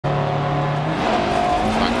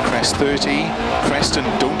crest 30, crest and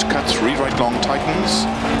don't cut 3 right long tightens,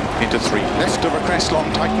 into 3 left over crest long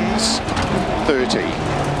tightens, 30,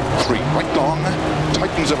 3 right long,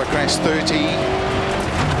 tightens over crest 30,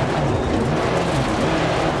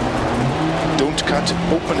 don't cut,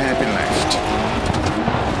 open hairpin left,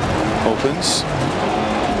 opens,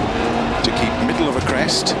 to keep middle over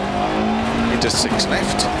crest, into 6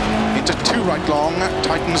 left, into 2 right long,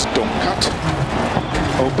 tightens, don't cut,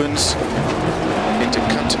 opens, into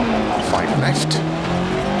cut, 5 left,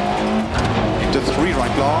 into 3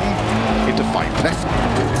 right long, into 5 left,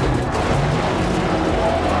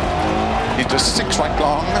 into 6 right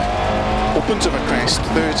long, opens over crest,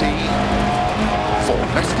 30, 4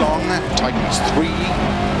 left long, tightens 3,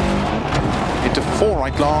 into 4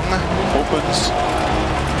 right long, opens,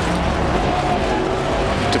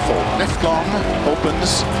 into 4 left long,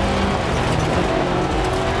 opens,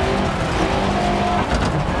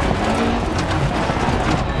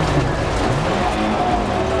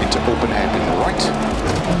 into open hairpin right,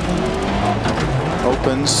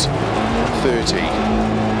 opens, 30,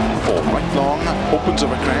 4 right long, opens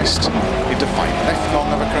over crest, into 5 left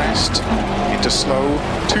long over crest, into slow,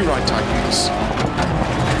 2 right tightens,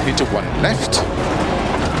 into 1 left,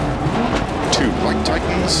 2 right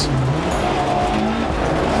tightens,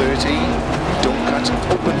 30, don't cut,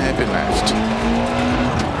 open hairpin left,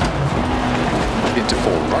 into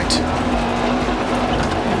 4 right,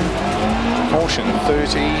 caution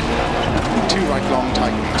 30, 2 right long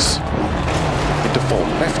tightens, into 4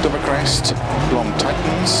 left over crest, long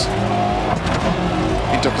tightens,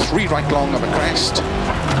 into 3 right long over crest,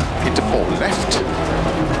 into 4 left,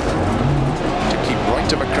 to keep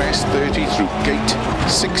right over crest, 30 through gate,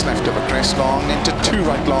 6 left over crest long, into 2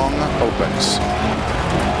 right long, opens,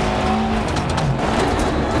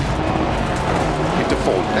 into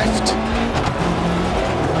 4 left,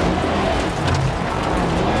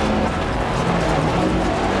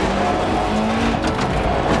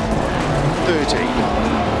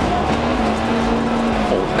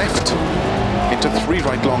 left, into 3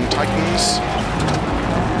 right long tightens,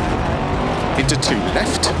 into 2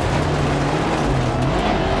 left,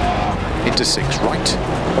 into 6 right,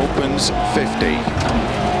 opens 50,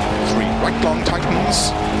 3 right long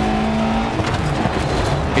tightens,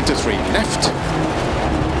 into 3 left,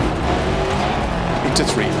 into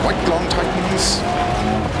 3 right long tightens,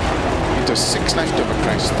 into 6 left over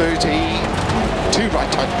crest 30, 2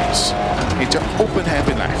 right tightens, into open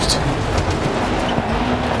hairpin left,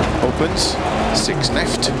 opens, 6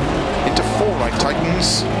 left, into 4 right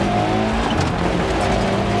tightens,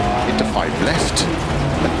 into 5 left,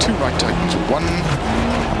 and 2 right tightens, 1,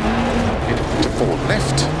 into 4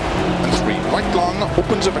 left, and 3 right long,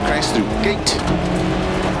 opens over crest through gate,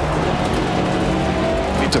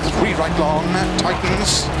 into 3 right long,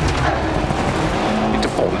 tightens, into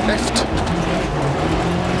 4 left,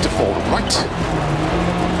 into 4 right,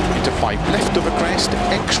 into 5 left over crest,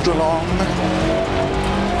 extra long,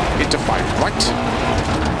 into 5 right,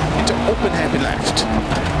 into open hairpin left,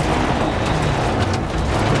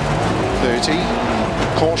 30,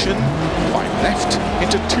 caution, 5 left,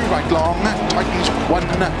 into 2 right long, tightens 1,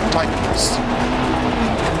 tightens,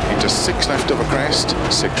 into 6 left over crest,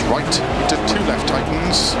 6 right, into 2 left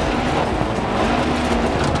tightens,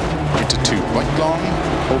 into 2 right long,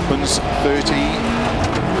 opens 30,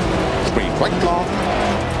 3 right long,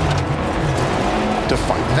 to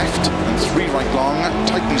 5 left and 3 right long,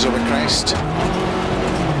 tightens over crest,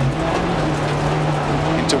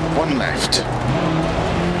 into 1 left,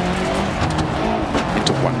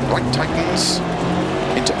 into 1 right tightens,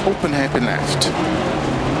 into open hairpin left,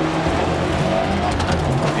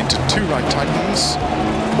 into 2 right tightens,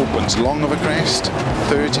 opens long over crest,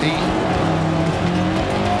 30,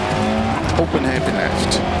 open hairpin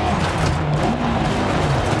left,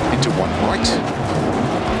 into 1 right,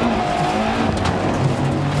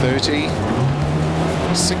 30,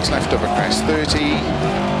 6 left over crest, 30,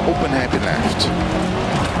 open hairpin left,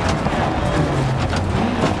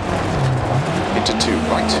 into 2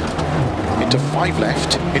 right, into 5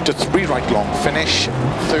 left, into 3 right long finish,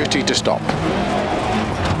 30 to stop.